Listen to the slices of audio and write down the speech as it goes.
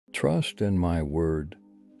Trust in my word,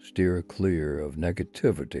 steer clear of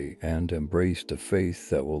negativity, and embrace the faith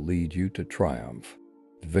that will lead you to triumph.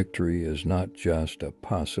 Victory is not just a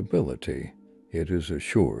possibility, it is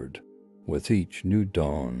assured. With each new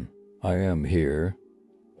dawn, I am here,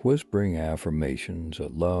 whispering affirmations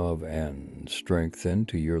of love and strength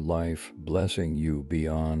into your life, blessing you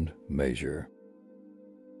beyond measure.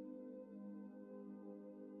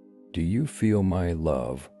 Do you feel my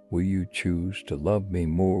love? Will you choose to love me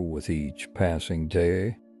more with each passing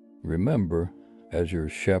day? Remember, as your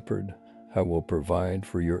shepherd, I will provide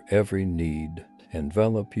for your every need,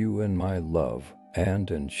 envelop you in my love,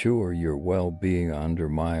 and ensure your well-being under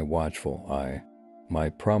my watchful eye. My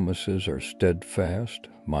promises are steadfast,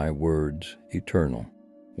 my words eternal.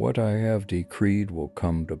 What I have decreed will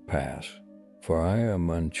come to pass, for I am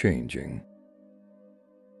unchanging.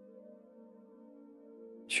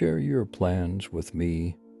 Share your plans with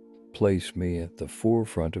me, place me at the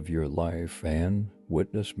forefront of your life, and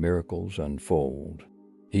witness miracles unfold.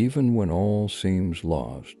 Even when all seems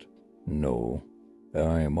lost, know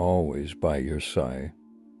I am always by your side,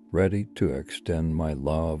 ready to extend my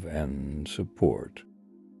love and support.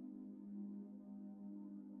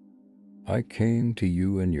 I came to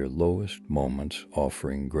you in your lowest moments,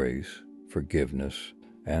 offering grace, forgiveness,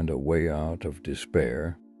 and a way out of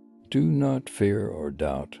despair. Do not fear or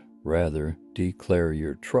doubt, rather declare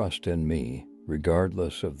your trust in me,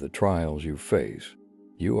 regardless of the trials you face.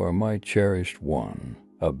 You are my cherished one,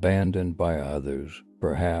 abandoned by others,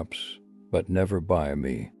 perhaps, but never by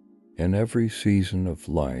me. In every season of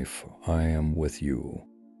life, I am with you.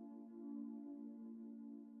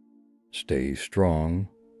 Stay strong,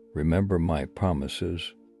 remember my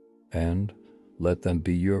promises, and let them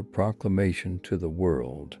be your proclamation to the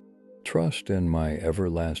world. Trust in my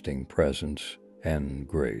everlasting presence and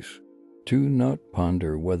grace. Do not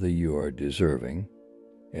ponder whether you are deserving.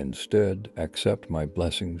 Instead, accept my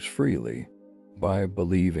blessings freely. By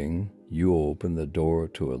believing, you open the door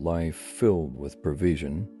to a life filled with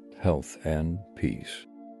provision, health, and peace.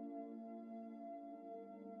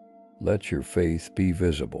 Let your faith be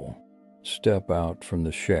visible. Step out from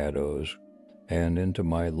the shadows and into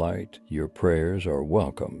my light. Your prayers are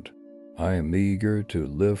welcomed. I am eager to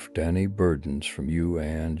lift any burdens from you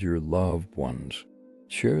and your loved ones.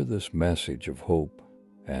 Share this message of hope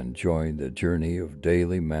and join the journey of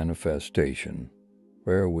daily manifestation,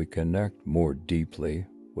 where we connect more deeply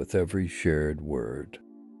with every shared word.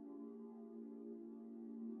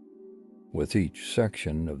 With each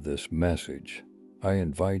section of this message, I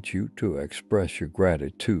invite you to express your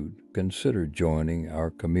gratitude. Consider joining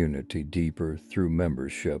our community deeper through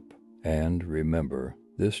membership, and remember,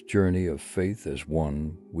 this journey of faith is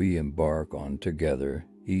one we embark on together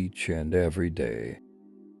each and every day.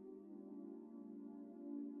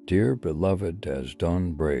 Dear beloved, as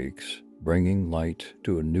dawn breaks, bringing light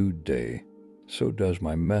to a new day, so does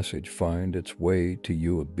my message find its way to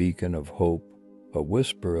you, a beacon of hope, a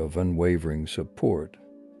whisper of unwavering support,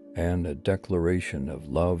 and a declaration of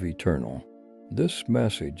love eternal. This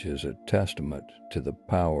message is a testament to the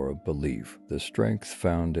power of belief, the strength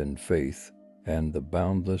found in faith, and the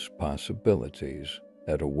boundless possibilities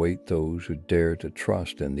that await those who dare to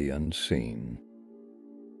trust in the unseen.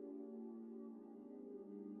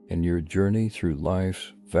 In your journey through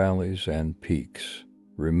life's valleys and peaks,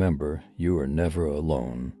 remember you are never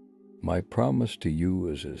alone. My promise to you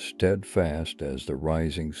is as steadfast as the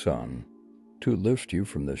rising sun, to lift you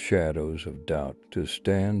from the shadows of doubt, to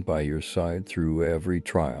stand by your side through every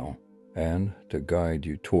trial, and to guide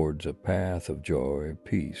you towards a path of joy,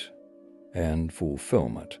 peace, and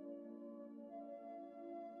fulfillment.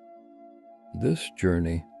 This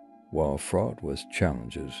journey, while fraught with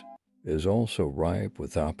challenges, is also ripe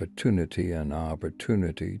with opportunity, an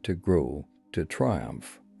opportunity to grow, to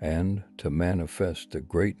triumph, and to manifest the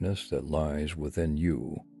greatness that lies within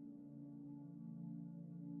you.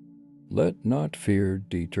 Let not fear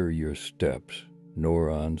deter your steps, nor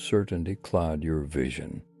uncertainty cloud your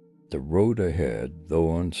vision. The road ahead,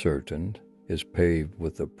 though uncertain, is paved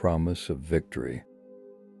with the promise of victory.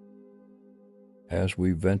 As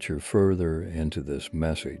we venture further into this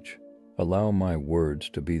message, allow my words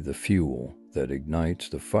to be the fuel that ignites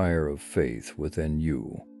the fire of faith within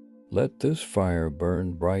you. Let this fire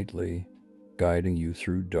burn brightly, guiding you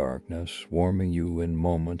through darkness, warming you in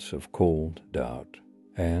moments of cold doubt,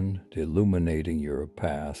 and illuminating your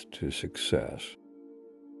path to success.